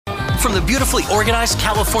from the beautifully organized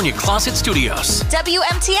California Closet Studios.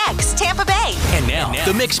 WMTX, Tampa Bay. And now,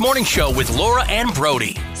 the Mix Morning Show with Laura and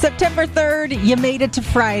Brody. September 3rd, you made it to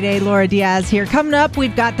Friday. Laura Diaz here. Coming up,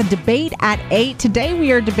 we've got the debate at 8. Today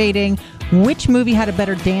we are debating which movie had a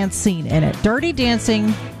better dance scene in it. Dirty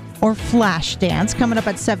Dancing or Flashdance. Coming up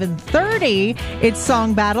at 7:30, it's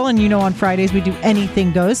Song Battle. And you know on Fridays we do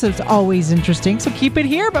Anything Goes, so it's always interesting. So keep it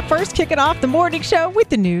here. But first, kick it off the morning show with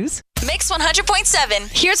the news. Mix 100.7.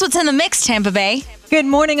 Here's what's in the mix, Tampa Bay. Good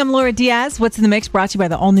morning. I'm Laura Diaz. What's in the mix brought to you by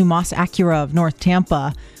the all-new Moss Acura of North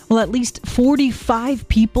Tampa. Well, at least 45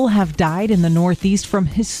 people have died in the Northeast from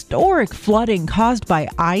historic flooding caused by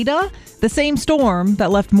Ida, the same storm that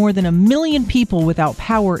left more than 1 million people without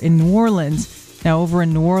power in New Orleans. Now, over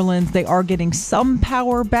in New Orleans, they are getting some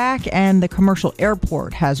power back, and the commercial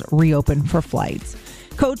airport has reopened for flights.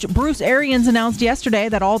 Coach Bruce Arians announced yesterday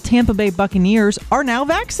that all Tampa Bay Buccaneers are now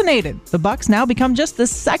vaccinated. The Bucs now become just the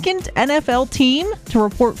second NFL team to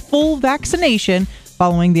report full vaccination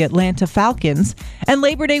following the Atlanta Falcons. And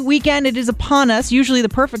Labor Day weekend, it is upon us, usually the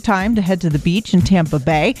perfect time to head to the beach in Tampa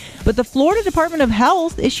Bay. But the Florida Department of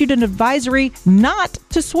Health issued an advisory not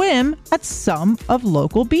to swim at some of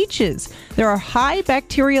local beaches. There are high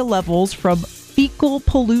bacteria levels from fecal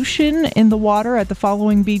pollution in the water at the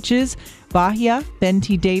following beaches: Bahia, Ben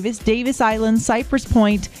T. Davis, Davis Island, Cypress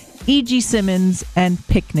Point, E.G. Simmons, and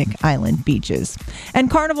Picnic Island beaches. And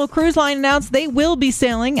Carnival Cruise Line announced they will be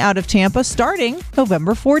sailing out of Tampa starting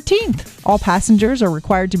November 14th. All passengers are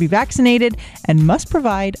required to be vaccinated and must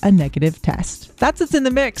provide a negative test. That's what's in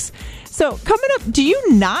the mix. So coming up, do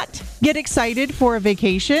you not get excited for a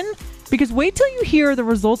vacation? Because wait till you hear the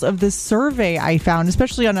results of this survey I found,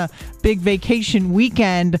 especially on a big vacation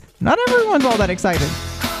weekend. Not everyone's all that excited.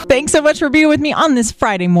 Thanks so much for being with me on this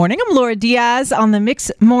Friday morning. I'm Laura Diaz on the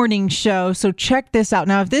Mix Morning Show. So check this out.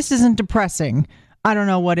 Now, if this isn't depressing, I don't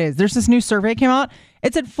know what is. There's this new survey came out.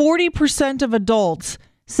 It said 40% of adults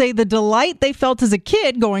say the delight they felt as a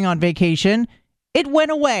kid going on vacation, it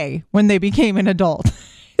went away when they became an adult.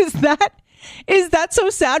 Is that so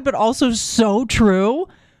sad, but also so true?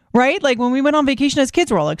 Right? Like when we went on vacation as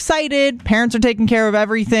kids, we're all excited. Parents are taking care of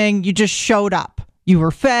everything. You just showed up. You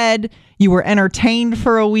were fed. You were entertained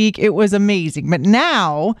for a week. It was amazing. But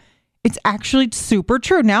now it's actually super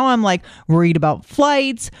true. Now I'm like worried about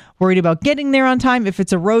flights, worried about getting there on time. If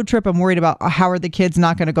it's a road trip, I'm worried about how are the kids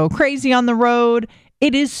not going to go crazy on the road.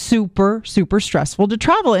 It is super, super stressful to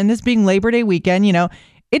travel. And this being Labor Day weekend, you know,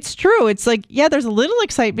 it's true. It's like, yeah, there's a little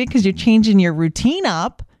excitement because you're changing your routine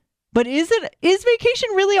up. But is vacation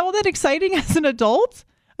really all that exciting as an adult?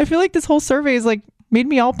 I feel like this whole survey is like made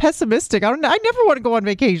me all pessimistic. I never want to go on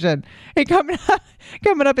vacation. Hey, coming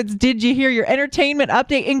up, it's Did You Hear, your entertainment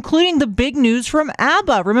update, including the big news from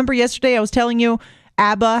ABBA. Remember yesterday I was telling you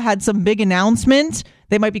ABBA had some big announcement.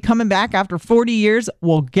 They might be coming back after 40 years.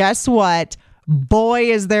 Well, guess what? Boy,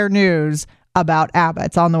 is there news about ABBA.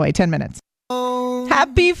 It's on the way. 10 minutes.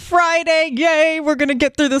 Happy Friday. Yay. We're going to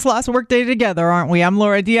get through this last workday together, aren't we? I'm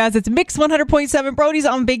Laura Diaz. It's Mix 100.7. Brody's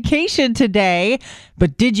on vacation today.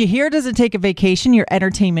 But did you hear? Doesn't take a vacation, your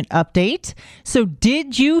entertainment update. So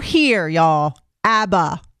did you hear, y'all?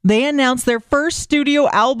 ABBA. They announced their first studio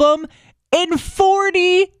album in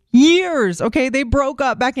 40 years. Okay, they broke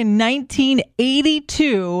up back in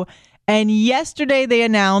 1982. And yesterday they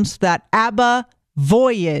announced that ABBA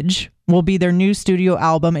Voyage will be their new studio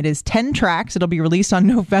album. It is 10 tracks. It'll be released on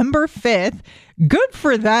November 5th. Good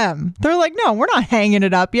for them. They're like, no, we're not hanging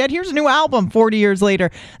it up yet. Here's a new album 40 years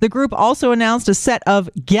later. The group also announced a set of,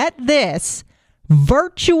 get this,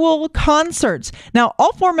 virtual concerts. Now,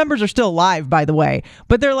 all 4 members are still alive, by the way,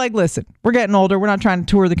 but they're like, listen, we're getting older. We're not trying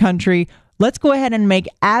to tour the country. Let's go ahead and make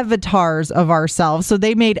avatars of ourselves. So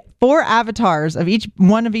they made 4 avatars of each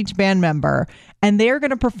band member, and they're going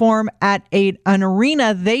to perform at an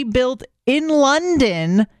arena they built in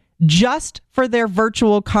London just for their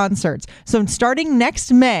virtual concerts. So starting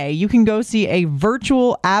next May, you can go see a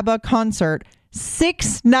virtual ABBA concert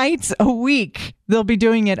 6 nights a week. They'll be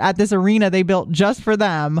doing it at this arena they built just for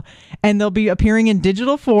them, and they'll be appearing in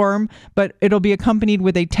digital form, but it'll be accompanied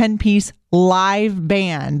with a 10-piece live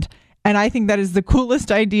band. And I think that is the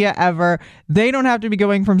coolest idea ever. They don't have to be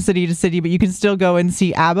going from city to city, but you can still go and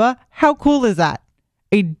see ABBA. How cool is that?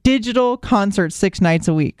 A digital concert 6 nights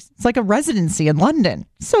a week. It's like a residency in London.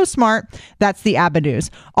 So smart. That's the ABBA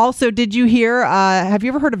news. Also, did you hear, have you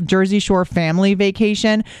ever heard of Jersey Shore Family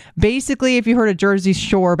Vacation? Basically, if you heard of Jersey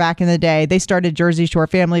Shore back in the day, they started Jersey Shore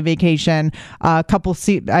Family Vacation. I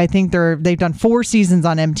think they've done 4 seasons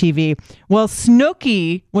on MTV. Well,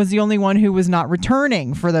 Snooki was the only one who was not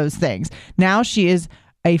returning for those things. Now she is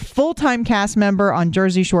a full-time cast member on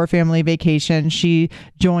Jersey Shore Family Vacation. She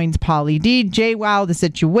joins Pauly D, JWoww, The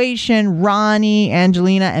Situation, Ronnie,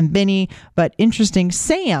 Angelina, and Vinny. But interesting,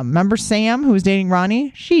 Sam, remember Sam who was dating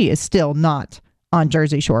Ronnie? She is still not on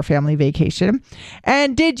Jersey Shore Family Vacation.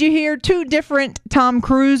 And did you hear 2 different Tom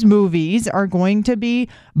Cruise movies are going to be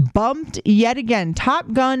bumped yet again?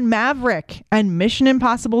 Top Gun Maverick and Mission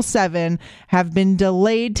Impossible 7 have been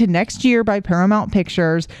delayed to next year by Paramount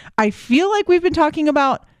Pictures. I feel like we've been talking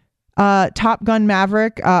about Top Gun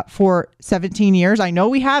Maverick for 17 years. I know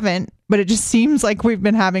we haven't, but it just seems like we've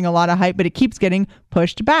been having a lot of hype, but it keeps getting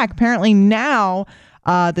pushed back. Apparently now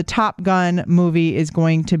the Top Gun movie is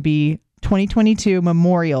going to be 2022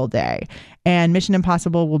 Memorial Day, and Mission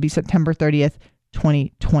Impossible will be September 30th,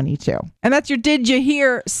 2022. And that's your Did You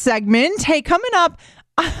Hear segment. Hey, coming up,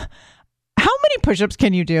 how many push-ups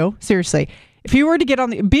can you do? Seriously, if you were to get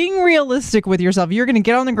on being realistic with yourself, you're going to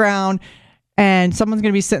get on the ground and someone's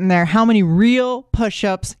going to be sitting there. How many real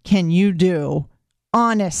push-ups can you do?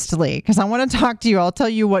 Honestly, because I want to talk to you. I'll tell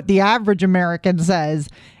you what the average American says,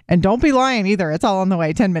 and don't be lying either. It's all on the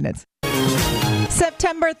way. 10 minutes.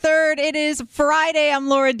 September 3rd, it is Friday. I'm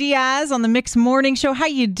Laura Diaz on the Mix Morning Show. How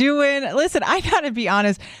you doing? Listen, I gotta be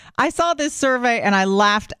honest. I saw this survey and I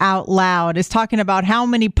laughed out loud. It's talking about how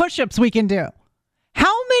many push-ups we can do.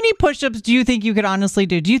 How many push-ups do you think you could honestly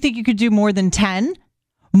do? Do you think you could do more than 10?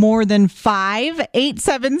 More than 5?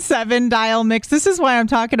 877 dial mix. This is why I'm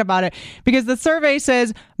talking about it, because the survey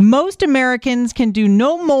says most Americans can do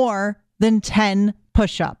no more than 10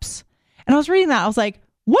 push-ups. And I was reading that. I was like,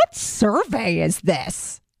 what survey is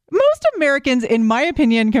this? Most Americans, in my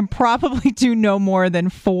opinion, can probably do no more than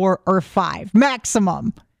 4 or 5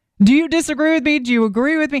 maximum. Do you disagree with me? Do you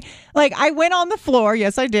agree with me? Like, I went on the floor.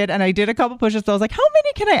 Yes, I did. And I did a couple push-ups. I was like, how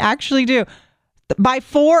many can I actually do? By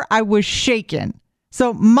 4, I was shaken.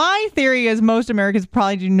 So my theory is most Americans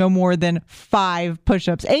probably do no more than 5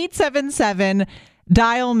 push-ups. 877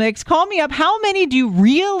 dial mix. Call me up. How many do you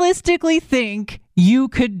realistically think you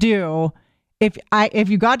could do? If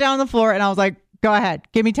you got down on the floor and I was like, go ahead,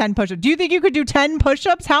 give me 10 push-ups. Do you think you could do 10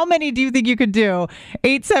 push-ups? How many do you think you could do?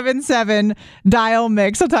 877 dial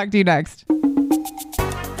mix. I'll talk to you next.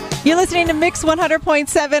 You're listening to Mix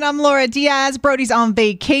 100.7. I'm Laura Diaz. Brody's on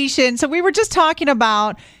vacation. So we were just talking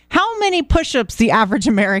about how many push-ups the average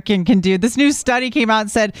American can do. This new study came out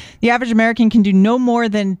and said the average American can do no more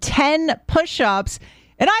than 10 push-ups.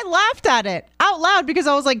 And I laughed at it out loud because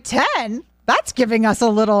I was like, 10? That's giving us a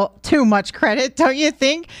little too much credit, don't you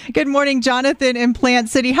think? Good morning, Jonathan in Plant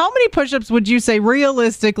City. How many push-ups would you say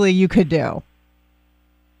realistically you could do?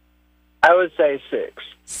 I would say 6.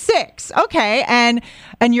 6. Okay. And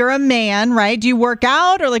you're a man, right? Do you work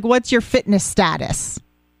out, or like what's your fitness status?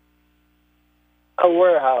 A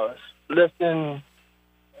warehouse. Lifting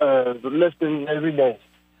every day.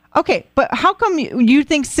 Okay, but how come you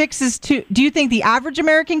think 6 is too? Do you think the average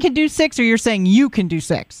American can do 6, or you're saying you can do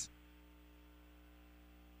 6?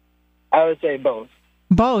 I would say both.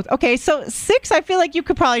 Both. Okay, so 6, I feel like you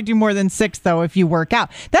could probably do more than 6, though, if you work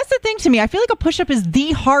out. That's the thing to me. I feel like a push-up is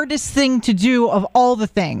the hardest thing to do of all the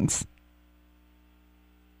things.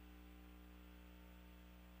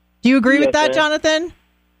 Do you agree with that, ma'am. Jonathan?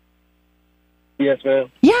 Yes,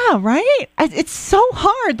 ma'am. Yeah, right? It's so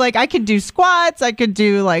hard. Like, I could do squats. I could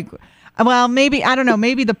do, like, well, maybe, I don't know,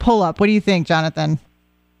 maybe the pull-up. What do you think, Jonathan?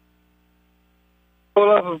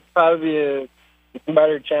 Pull-up would probably be a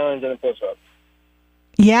better challenge than a push-up.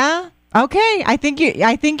 Yeah. Okay. I think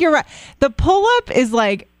you're right. The pull-up is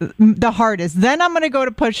like the hardest. Then I'm going to go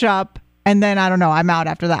to push-up, and then I don't know. I'm out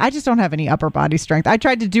after that. I just don't have any upper body strength. I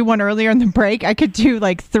tried to do one earlier in the break. I could do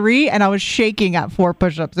like 3, and I was shaking at 4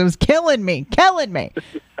 push-ups. It was killing me.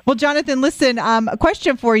 Well, Jonathan, listen, a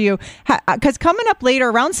question for you, because coming up later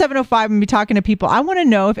around 7:05, I'm going to be talking to people. I want to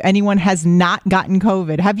know if anyone has not gotten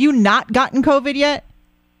COVID. Have you not gotten COVID yet?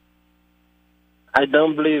 I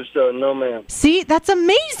don't believe so. No, ma'am. See, that's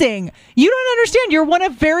amazing. You don't understand. You're one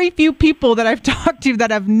of very few people that I've talked to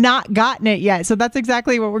that have not gotten it yet. So that's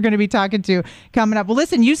exactly what we're going to be talking to coming up. Well,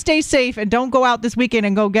 listen, you stay safe and don't go out this weekend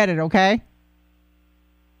and go get it, okay?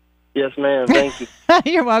 Yes, ma'am. Thank you.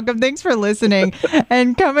 You're welcome. Thanks for listening.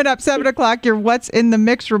 And coming up 7 o'clock, your What's in the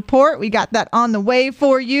Mix report. We got that on the way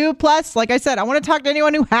for you. Plus, like I said, I want to talk to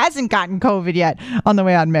anyone who hasn't gotten COVID yet on the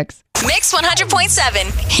way on Mix. Mix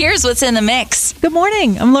 100.7. Here's what's in the mix. Good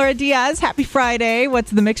morning. I'm Laura Diaz. Happy Friday. What's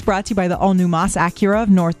in the mix brought to you by the all-new Moss Acura of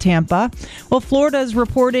North Tampa. Well, Florida is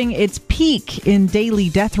reporting its peak in daily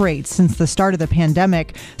death rates since the start of the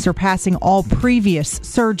pandemic, surpassing all previous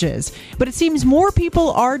surges. But it seems more people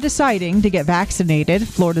are deciding to get vaccinated.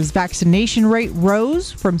 Florida's vaccination rate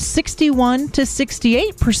rose from 61 to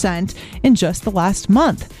 68% in just the last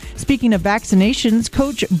month. Speaking of vaccinations,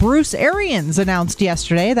 Coach Bruce Arians announced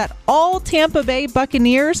yesterday that all Tampa Bay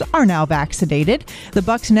Buccaneers are now vaccinated. The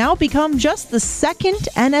Bucs now become just the second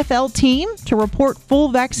NFL team to report full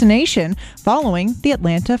vaccination following the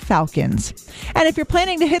Atlanta Falcons. And if you're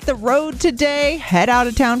planning to hit the road today, head out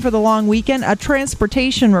of town for the long weekend, a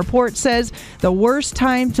transportation report says the worst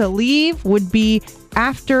time to leave would be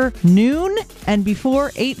after noon and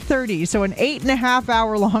before 8:30. So an 8.5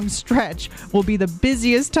 hour long stretch will be the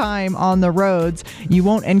busiest time on the roads. You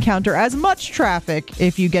won't encounter as much traffic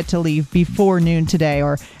if you get to leave before noon today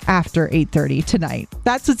or after 8:30 tonight.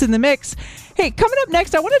 That's what's in the mix. Hey, coming up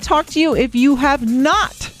next, I want to talk to you if you have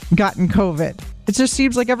not gotten COVID. It just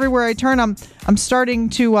seems like everywhere I turn, I'm starting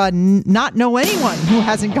to not know anyone who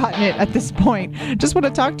hasn't gotten it at this point. Just want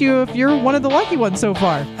to talk to you if you're one of the lucky ones so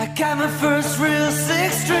far. I got my first real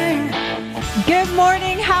six string. Good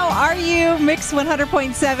morning. How are you? Mix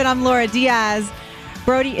 100.7. I'm Laura Diaz.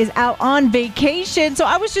 Brody is out on vacation. So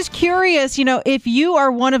I was just curious, if you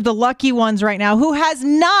are one of the lucky ones right now who has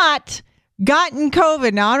not gotten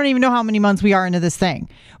COVID. Now, I don't even know how many months we are into this thing,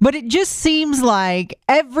 but it just seems like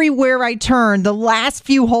everywhere I turn, the last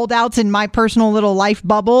few holdouts in my personal little life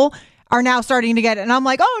bubble are now starting to get it. And I'm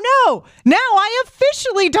like, oh no, now I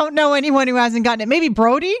officially don't know anyone who hasn't gotten it. Maybe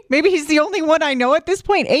Brody, maybe he's the only one I know at this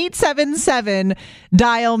point. 877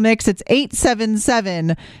 dial mix. It's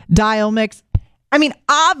 877 dial mix. I mean,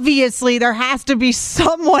 obviously, there has to be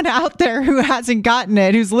someone out there who hasn't gotten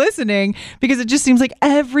it, who's listening, because it just seems like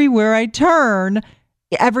everywhere I turn,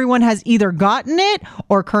 everyone has either gotten it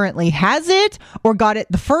or currently has it or got it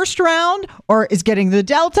the first round or is getting the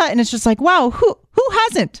Delta. And it's just like, wow, who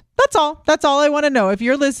hasn't? That's all. That's all I want to know. If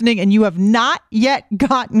you're listening and you have not yet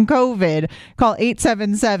gotten COVID, call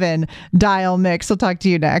 877 dial mix. We'll talk to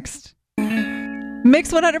you next.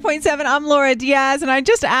 Mix 100.7, I'm Laura Diaz, and I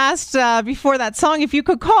just asked before that song if you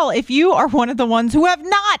could call if you are one of the ones who have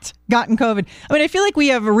not gotten COVID. I mean, I feel like we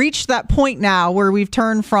have reached that point now where we've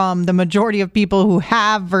turned from the majority of people who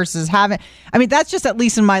have versus haven't. I mean, that's just at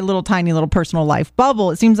least in my little tiny little personal life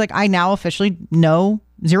bubble. It seems like I now officially know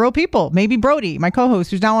 0 people, maybe Brody, my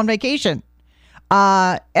co-host, who's now on vacation.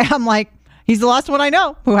 And I'm like, he's the last one I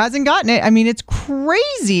know who hasn't gotten it. I mean, it's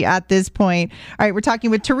crazy at this point. All right, we're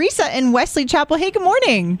talking with Teresa in Wesley Chapel. Hey, good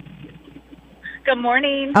morning. Good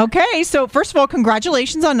morning. Okay, so first of all,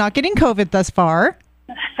 congratulations on not getting COVID thus far.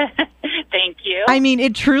 Thank you. I mean,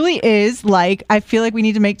 it truly is like, I feel like we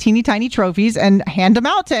need to make teeny tiny trophies and hand them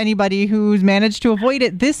out to anybody who's managed to avoid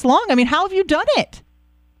it this long. I mean, how have you done it?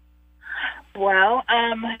 Well,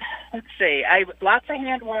 let's see. Lots of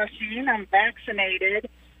hand washing. I'm vaccinated.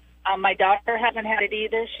 My daughter hasn't had it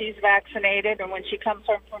either. She's vaccinated, and when she comes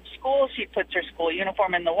home from school, she puts her school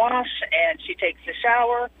uniform in the wash, and she takes a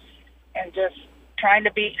shower, and just trying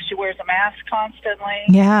to be, she wears a mask constantly.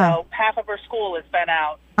 Yeah. So half of her school has been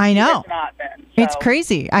out. I know. She has not been. It's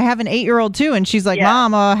crazy. I have an 8-year-old too, and she's like, Yeah.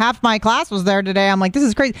 Mom, half my class was there today. I'm like, this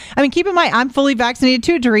is crazy. I mean, keep in mind, I'm fully vaccinated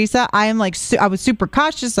too, Teresa. I am like, I was super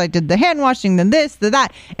cautious. I did the hand washing, then this, then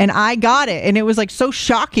that, and I got it. And it was like so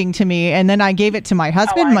shocking to me. And then I gave it to my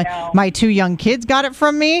husband. My 2 young kids got it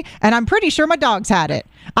from me, and I'm pretty sure my dogs had it.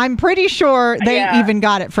 I'm pretty sure they even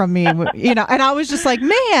got it from me, and I was just like,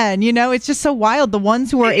 man, it's just so wild. The ones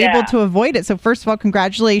who are able to avoid it. So first of all,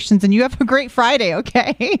 congratulations, and you have a great Friday.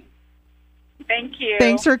 Okay. Thank you.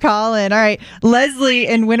 Thanks for calling. All right. Leslie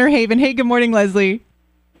in Winter Haven. Hey, good morning, Leslie.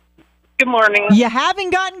 Good morning. You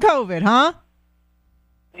haven't gotten COVID, huh?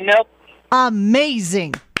 Nope.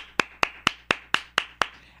 Amazing.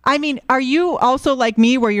 I mean, are you also like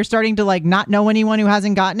me where you're starting to like not know anyone who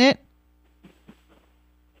hasn't gotten it?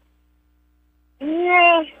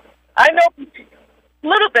 Yeah, I know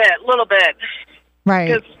little bit. Right.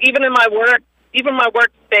 Because even in my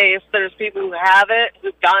workspace, there's people who have it,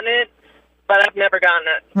 who've gotten it, but I've never gotten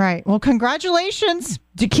it. Right. Well, congratulations.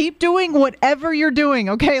 To keep doing whatever you're doing,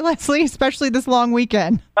 okay, Leslie, especially this long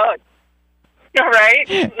weekend. Oh, all right.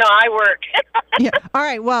 No, I work. Yeah. All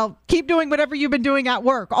right. Well, keep doing whatever you've been doing at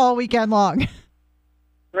work all weekend long.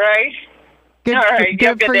 Right. Good, all right.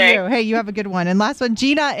 good for day. you. Hey, you have a good one. And last one,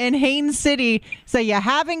 Gina in Haines City. So you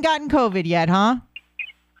haven't gotten COVID yet, huh?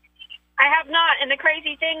 I have not. And the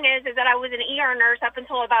crazy thing is that I was an ER nurse up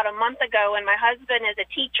until about a month ago, and my husband is a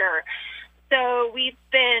teacher. So we've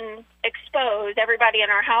been expose everybody in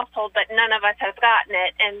our household, but none of us has gotten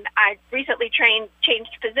it. And I recently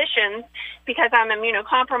changed positions because I'm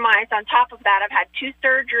immunocompromised. On top of that, I've had 2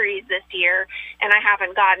 surgeries this year, and I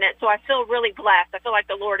haven't gotten it. So I feel really blessed. I feel like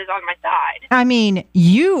the Lord is on my side. I mean,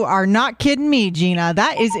 you are not kidding me, Gina.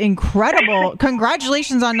 That is incredible.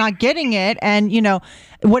 Congratulations on not getting it. And,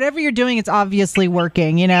 whatever you're doing, it's obviously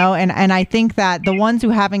working, and I think that the ones who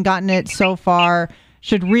haven't gotten it so far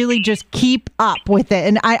should really just keep up with it.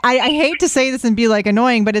 And I hate to say this and be like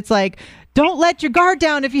annoying, but it's like, don't let your guard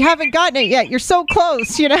down if you haven't gotten it yet. You're so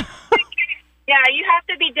close, Yeah, you have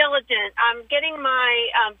to be diligent. I'm getting my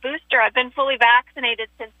booster. I've been fully vaccinated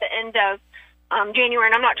since the end of January,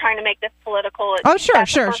 and I'm not trying to make this political. That's a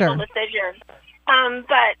personal decision.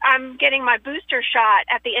 But I'm getting my booster shot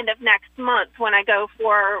at the end of next month when I go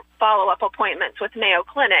for follow-up appointments with Mayo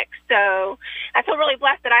Clinic. So I feel really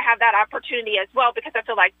blessed that I have that opportunity as well, because I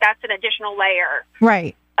feel like that's an additional layer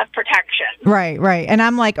of protection. Right. And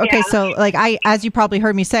I'm like, okay, so like as you probably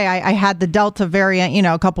heard me say, I had the Delta variant,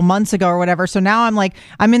 a couple months ago or whatever. So now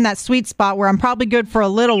I'm in that sweet spot where I'm probably good for a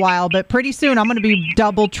little while, but pretty soon I'm going to be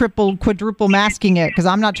double, triple, quadruple masking it because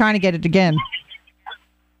I'm not trying to get it again.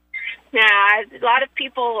 Yeah, a lot of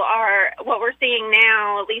people are, what we're seeing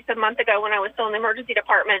now, at least a month ago when I was still in the emergency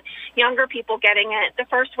department, younger people getting it. The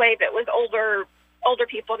first wave, it was older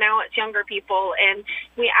people. Now it's younger people. And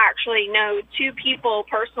we actually know 2 people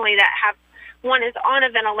personally that have, one is on a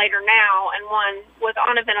ventilator now and one was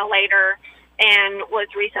on a ventilator and was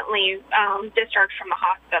recently discharged from the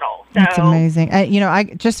hospital. So, that's amazing. I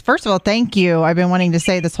just, first of all, thank you. I've been wanting to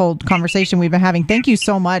say this whole conversation we've been having. Thank you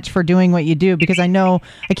so much for doing what you do, because I know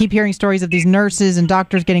I keep hearing stories of these nurses and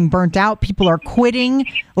doctors getting burnt out. People are quitting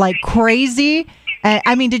like crazy.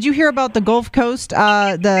 I mean, did you hear about the Gulf Coast,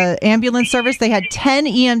 the ambulance service? They had 10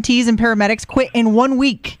 EMTs and paramedics quit in 1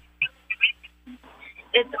 week.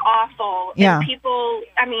 It's awful. Yeah. And people,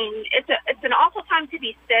 I mean, it's an awful time to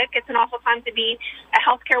be sick. It's an awful time to be a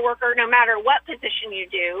healthcare worker, no matter what position you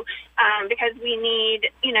do, because we need,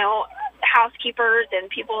 housekeepers and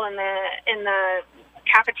people in the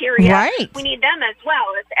cafeteria. Right. We need them as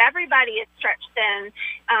well. Everybody is stretched thin.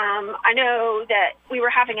 I know that we were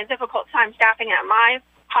having a difficult time staffing at my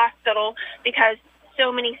hospital because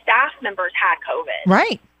so many staff members had COVID.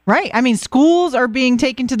 Right. I mean, schools are being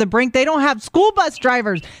taken to the brink. They don't have school bus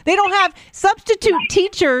drivers. They don't have substitute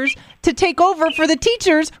teachers to take over for the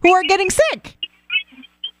teachers who are getting sick.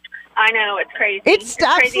 I know, it's crazy. It's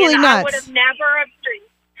absolutely nuts. I would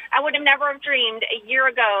have never have dreamed a year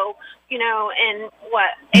ago, in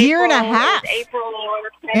year and a half, April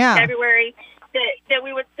or February, that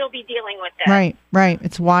we would still be dealing with this. Right.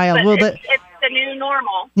 It's wild. But it's the new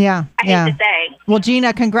normal. Yeah. I hate to say. Well,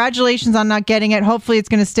 Gina, congratulations on not getting it. Hopefully it's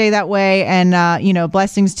going to stay that way. And,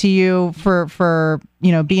 blessings to you for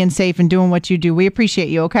being safe and doing what you do. We appreciate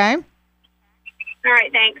you. Okay. All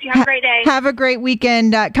right. Thanks. You have a great day. Have a great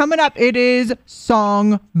weekend. Coming up, it is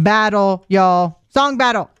Song Battle, y'all. Song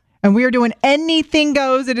Battle. And we are doing Anything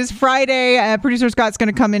Goes. It is Friday. Producer Scott's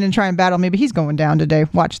going to come in and try and battle. Maybe he's going down today.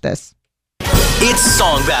 Watch this. It's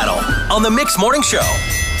Song Battle on the Mix Morning Show.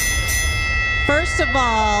 First of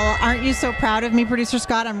all, aren't you so proud of me, Producer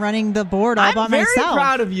Scott? I'm running the board all by myself. I'm very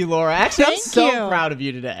proud of you, Laura. Actually, Thank I'm so you. proud of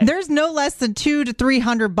you today. There's no less than 200 to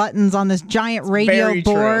 300 buttons on this giant radio very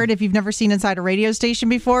board true. if you've never seen inside a radio station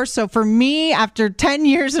before. So for me, after 10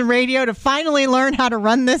 years in radio, to finally learn how to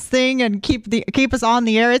run this thing and keep us on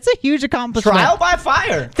the air, it's a huge accomplishment. Trial by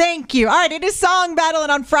fire. Thank you. All right, it is Song Battle,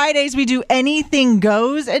 and on Fridays we do Anything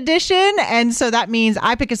Goes edition. And so that means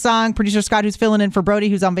I pick a song, Producer Scott, who's filling in for Brody,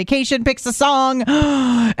 who's on vacation, picks a song,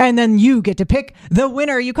 and then you get to pick the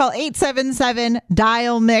winner. You call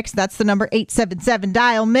 877-DIAL-MIX. That's the number,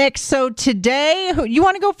 877-DIAL-MIX. So today, you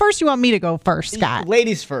want to go first? Or you want me to go first, Scott?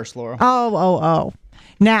 Ladies first, Laura. Oh.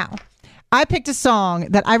 Now, I picked a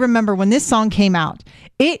song that I remember when this song came out.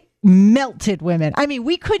 It melted women. I mean,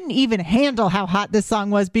 we couldn't even handle how hot this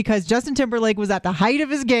song was because Justin Timberlake was at the height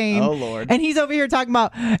of his game. Oh, Lord. And he's over here talking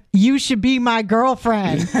about, you should be my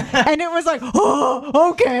girlfriend. And it was like,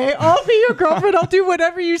 oh, okay, I'll be your girlfriend. I'll do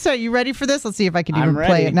whatever you say. You ready for this? Let's see if I can even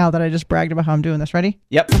play it now that I just bragged about how I'm doing this. Ready?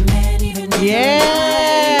 Yep.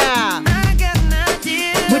 Yeah.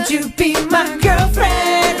 Would you be my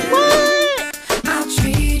girlfriend? What? I'll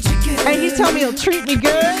treat you good. And he's telling me he'll treat me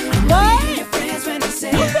good? What?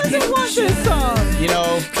 Who doesn't want this song? You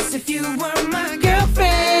know, if you were my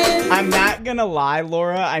girlfriend, I'm not going gonna lie,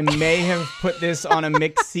 Laura. I may have put this on a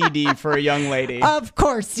mixed CD for a young lady. Of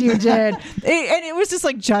course you did. And it was just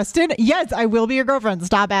like, Justin, yes, I will be your girlfriend.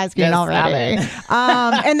 Stop asking already.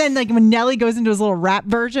 And then like when Nelly goes into his little rap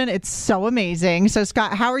version, it's so amazing. So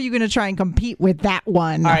Scott, how are you going to try and compete with that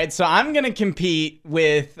one? All right, so I'm going to compete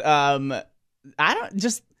with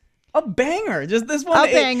just a banger. Just this one.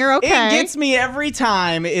 A banger, okay. It gets me every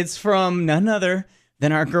time. It's from none other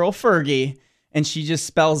than our girl Fergie, and she just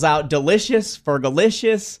spells out delicious,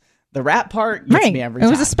 Fergalicious. The rap part gets me every time.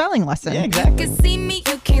 It was a spelling lesson. Yeah, exactly. You can see me,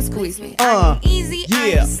 you can't squeeze me. I ain't easy, I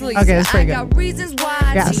ain't sleazy. Okay, that's pretty good. I got reasons why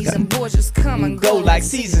I tease them. Boys just come and Go like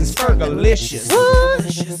seasons, Fergalicious.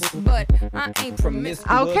 But I ain't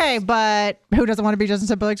promiscuous. Okay, but who doesn't want to be Justin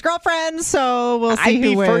Timberlake's girlfriend? So we'll see I'd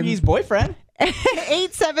be who wins. Fergie's boyfriend.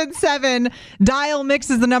 877 Dial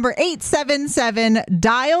Mix is the number. 877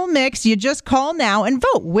 Dial Mix. You just call now and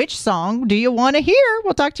vote. Which song do you want to hear?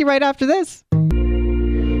 We'll talk to you right after this.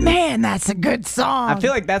 Man, that's a good song. I feel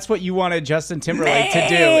like that's what you wanted Justin Timberlake to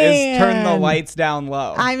do, is turn the lights down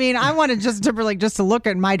low. I mean, I wanted Justin Timberlake just to look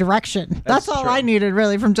in my direction. That's all true. I needed,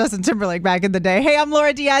 really, from Justin Timberlake back in the day. Hey, I'm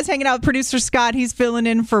Laura Diaz, hanging out with producer Scott. He's filling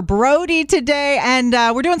in for Brody today, and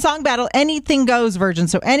we're doing Song Battle, anything goes version.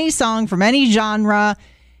 So any song from any genre.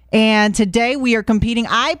 And today we are competing.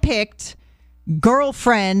 I picked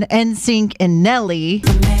Girlfriend, NSYNC, and Nelly.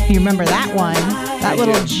 You remember that one? That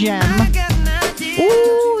little gem.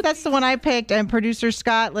 Ooh, that's the one I picked. And producer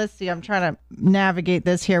Scott, let's see. I'm trying to navigate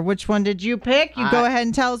this here. Which one did you pick? You go ahead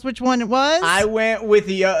and tell us which one it was. I went with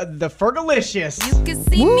the Fergalicious. You can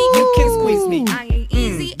see me, you can squeeze me. I ain't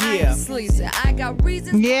easy, I ain't sleazy. I got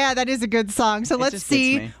reasons. Yeah, that is a good song. So let's just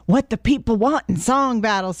see gets me. what the people want in Song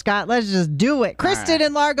Battle, Scott. Let's just do it. Kristen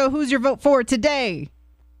and Largo, who's your vote for today?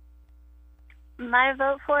 My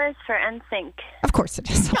vote for is for NSYNC. Of course it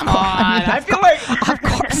is. Come on. I feel like Of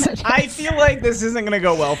course it is. I feel like this isn't going to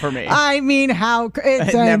go well for me. I mean, how it's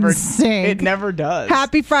NSYNC. It never does.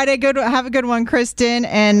 Happy Friday. Have a good one, Kristen.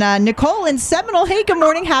 And Nicole in Seminole. Hey, good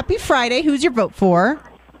morning. Happy Friday. Who's your vote for?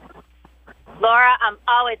 Laura, I'm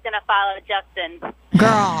always going to follow Justin.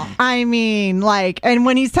 Girl, I mean, like, and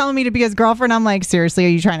when he's telling me to be his girlfriend, I'm like, seriously, are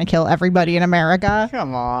you trying to kill everybody in America?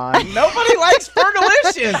 Come on. Nobody likes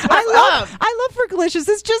Fergalicious. I love Fergalicious.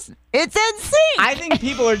 It's NSYNC. I think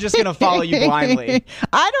people are just going to follow you blindly.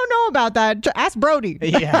 I don't know about that. Ask Brody.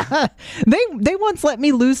 Yeah. They once let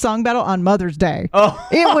me lose Song Battle on Mother's Day. Oh.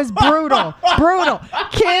 It was brutal. Brutal.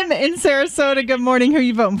 Kim in Sarasota, good morning. Who are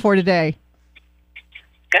you voting for today?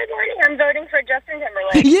 Good morning. I'm voting for Justin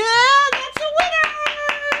Timberlake. Yeah, that's a winner.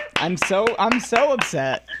 I'm so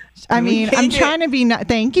upset. I mean, I'm trying to be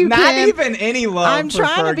thank you, Not Kim. even any love. I'm for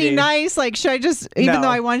trying to be Fergie. nice. Like, should I just, even No. though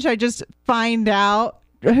I won, should I just find out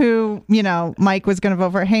who, Mike was going to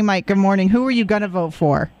vote for? Hey, Mike, good morning. Who are you going to vote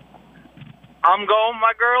for? I'm going with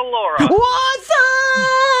my girl Laura. What's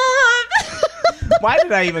up? Why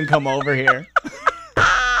did I even come over here?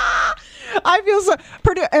 I feel so.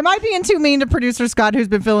 Am I being too mean to producer Scott, who's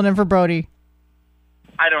been filling in for Brody?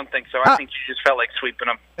 I don't think so. I think you just felt like sweeping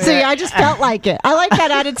them. See, I just felt like it. I like that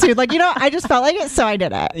attitude. Like, I just felt like it, so I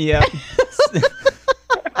did it. Yeah.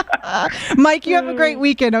 Mike, you have a great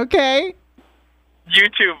weekend, okay? You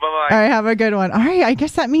too. Bye-bye. All right, have a good one. All right, I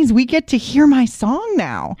guess that means we get to hear my song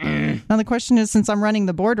now. Now, the question is, since I'm running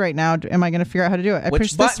the board right now, am I going to figure out how to do it? I Which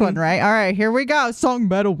pushed this button? one, right? All right, here we go. Song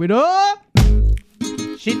battle winner.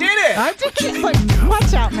 She did it. I did it. Like,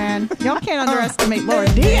 watch out, man. Y'all can't underestimate Laura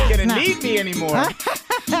Diaz. You're going to now. need me anymore.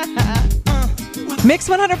 Mix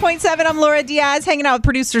 100.7. I'm Laura Diaz, hanging out with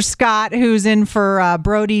producer Scott, who's in for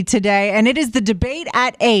Brody today. And it is the debate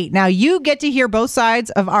at 8. Now, you get to hear both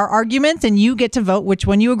sides of our arguments, and you get to vote which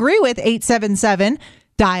one you agree with. 877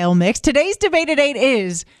 Dial Mix. Today's debate at 8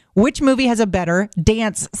 is, which movie has a better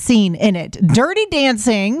dance scene in it? Dirty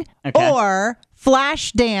Dancing or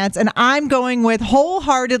Flashdance? And I'm going with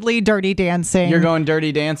wholeheartedly Dirty Dancing. You're going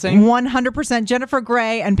Dirty Dancing? 100%. Jennifer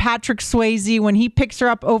Grey and Patrick Swayze, when he picks her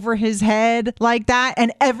up over his head like that,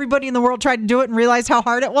 and everybody in the world tried to do it and realized how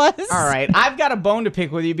hard it was. All right. I've got a bone to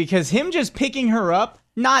pick with you because him just picking her up,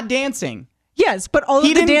 not dancing. Yes, but all of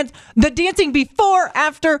the dancing before,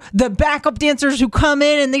 after, the backup dancers who come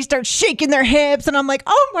in and they start shaking their hips, and I'm like,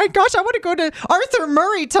 oh my gosh, I want to go to Arthur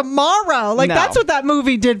Murray tomorrow. Like, No. that's what that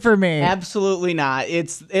movie did for me. Absolutely not.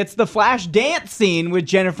 It's the flash dance scene with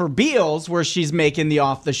Jennifer Beals where she's making the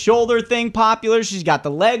off the shoulder thing popular. She's got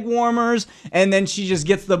the leg warmers, and then she just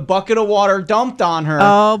gets the bucket of water dumped on her.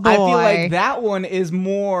 Oh, boy. I feel like that one is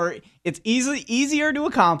more. It's easier to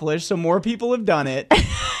accomplish, so more people have done it.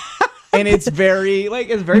 and it's very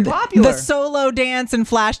popular. The solo dance and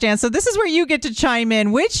flash dance. So this is where you get to chime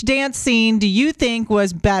in. Which dance scene do you think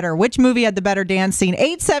was better? Which movie had the better dance scene?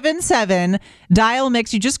 877 dial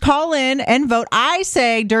mix. You just call in and vote. I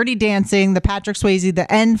say Dirty Dancing, the Patrick Swayze,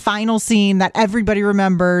 the end final scene that everybody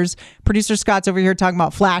remembers. Producer Scott's over here talking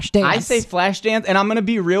about flash dance. I say flash dance, and I'm going to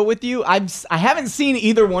be real with you. I haven't seen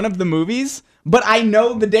either one of the movies, but I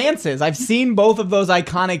know the dances. I've seen both of those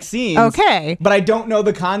iconic scenes. Okay. But I don't know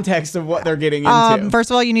the context of what they're getting into.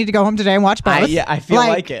 First of all, you need to go home today and watch both. I feel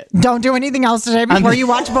like it. Don't do anything else today before you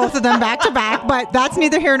watch both of them back to back. But that's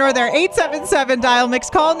neither here nor there. 877 dial mix.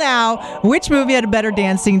 Call now. Which movie had a better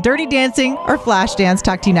dance scene? Dirty Dancing or Flash Dance?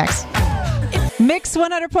 Talk to you next. Mix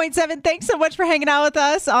 100.7. Thanks so much for hanging out with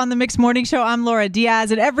us on the Mix Morning Show. I'm Laura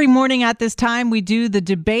Diaz, and every morning at this time we do the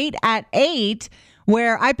debate at 8,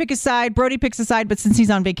 where I pick a side, Brody picks a side, but since he's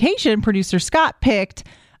on vacation, producer Scott picked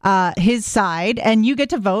his side, and you get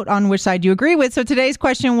to vote on which side you agree with. So today's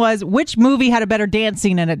question was, which movie had a better dance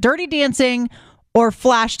scene in it? Dirty Dancing or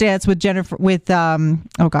Flashdance with Jennifer,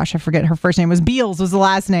 oh gosh, I forget her first name. Was Beals was the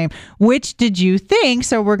last name. Which did you think?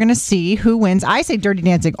 So we're going to see who wins. I say Dirty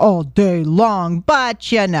Dancing all day long,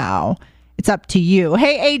 but you know, it's up to you.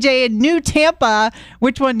 Hey, AJ in New Tampa,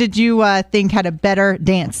 which one did you think had a better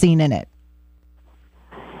dance scene in it?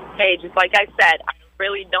 Hey, just like I said, I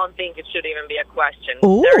really don't think it should even be a question.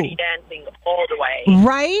 Ooh. Dirty Dancing all the way.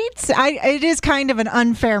 Right? It is kind of an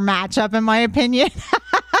unfair matchup, in my opinion.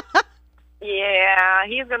 Yeah,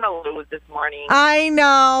 he's going to lose this morning. I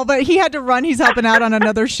know, but he had to run. He's helping out on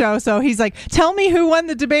another show. So he's like, tell me who won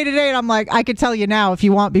the debate today. And I'm like, I could tell you now if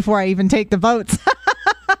you want before I even take the votes.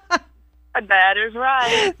 That is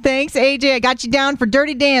right. Thanks, AJ. I got you down for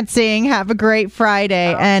Dirty Dancing. Have a great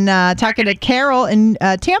Friday. And talking to Carol in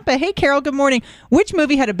Tampa. Hey, Carol, good morning. Which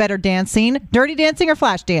movie had a better dance scene? Dirty Dancing or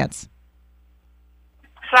Flashdance?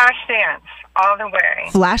 Flashdance, all the way.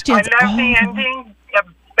 Flashdance. I love the ending. The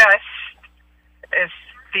best is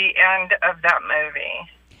the end of that movie.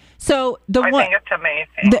 So I think it's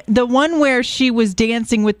amazing. The one where she was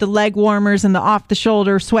dancing with the leg warmers and the off the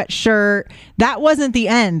shoulder sweatshirt, that wasn't the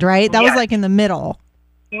end, right? That was like in the middle.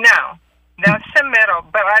 No, that's the middle.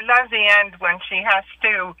 But I love the end when she has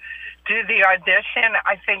to do the audition.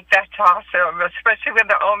 I think that's awesome, especially when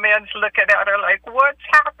the old man's looking at her like, what's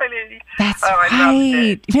happening? That's I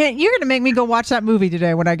right. Man, you're going to make me go watch that movie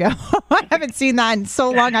today when I go. I haven't seen that in so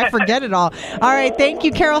long, I forget it all. All right, thank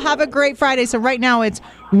you, Carol. Have a great Friday. So right now it's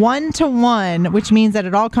 1-1, which means that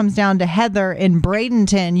it all comes down to Heather in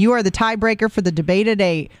Bradenton. You are the tiebreaker for the debate at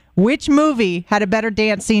 8. Which movie had a better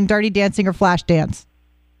dance scene, Dirty Dancing or Flashdance?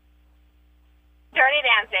 Dirty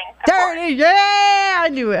Dancing. Dirty, yeah! I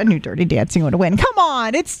knew Dirty Dancing would win. Come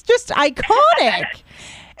on, it's just iconic.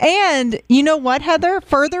 And you know what, Heather?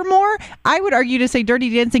 Furthermore, I would argue to say Dirty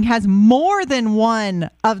Dancing has more than one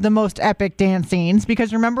of the most epic dance scenes,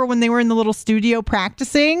 because remember when they were in the little studio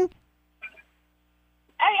practicing?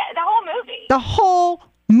 Oh, yeah, the whole movie. The whole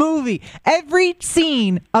movie. Every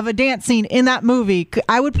scene of a dance scene in that movie,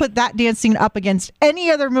 I would put that dance scene up against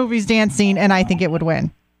any other movie's dance scene, and I think it would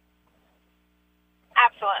win.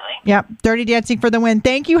 Absolutely. Yep. Dirty Dancing for the win.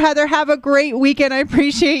 Thank you, Heather. Have a great weekend. I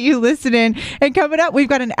appreciate you listening. And coming up, we've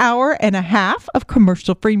got an hour and a half of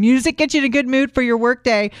commercial-free music. Get you in a good mood for your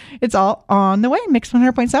workday. It's all on the way. Mix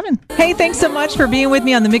 100.7. Hey, thanks so much for being with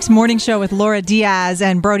me on the Mix Morning Show with Laura Diaz.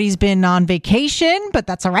 And Brody's been on vacation, but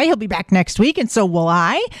that's all right. He'll be back next week, and so will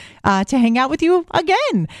I, to hang out with you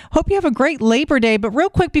again. Hope you have a great Labor Day. But real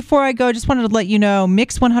quick before I go, just wanted to let you know,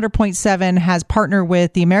 Mix 100.7 has partnered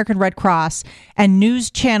with the American Red Cross and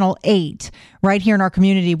News Channel 8 right here in our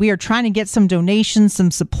community. We are trying to get some donations,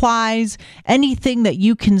 some supplies, anything that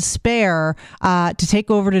you can spare to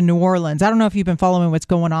take over to New Orleans. I don't know if you've been following what's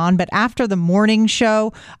going on, but after the morning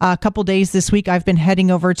show, a couple days this week, I've been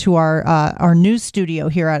heading over to our news studio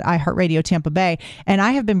here at iHeartRadio Tampa Bay, and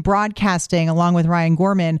I have been broadcasting along with Ryan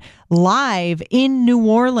Gorman live in New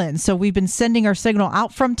Orleans. So we've been sending our signal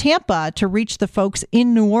out from Tampa to reach the folks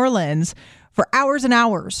in New Orleans for hours and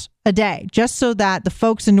hours a day, just so that the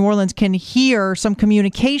folks in New Orleans can hear some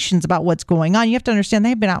communications about what's going on. You have to understand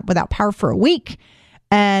they've been out without power for a week,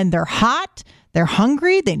 and they're hot, they're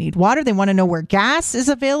hungry, they need water, they want to know where gas is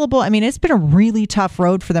available. I mean, it's been a really tough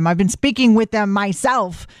road for them. I've been speaking with them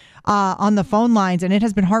myself on the phone lines, and it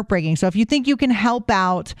has been heartbreaking. So if you think you can help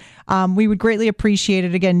out, we would greatly appreciate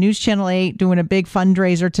it. Again, News Channel 8 doing a big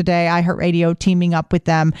fundraiser today, iHeartRadio teaming up with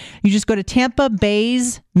them. You just go to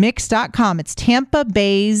TampaBaysMix.com. It's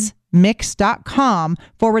TampaBaysMix.com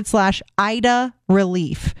 /Ida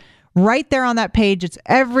Relief. right there on that page. It's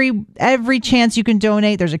every chance you can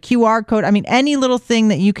donate. There's a QR code. I mean, any little thing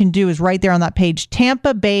that you can do is right there on that page.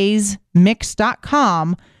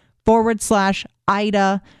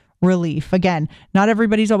 TampaBaysMix.com/Ida Relief. Again, not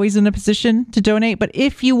everybody's always in a position to donate, but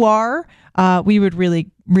if you are, we would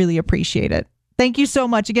really, really appreciate it. Thank you so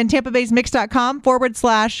much. Again,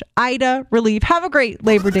 TampaBaysMix.com/Ida Relief. Have a great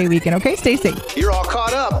Labor Day weekend, okay? Stay safe. You're all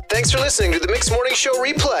caught up. Thanks for listening to the Mix Morning Show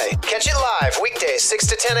replay. Catch it live weekdays 6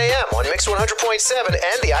 to 10 a.m. on Mix 100.7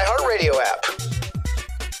 and the iHeartRadio app.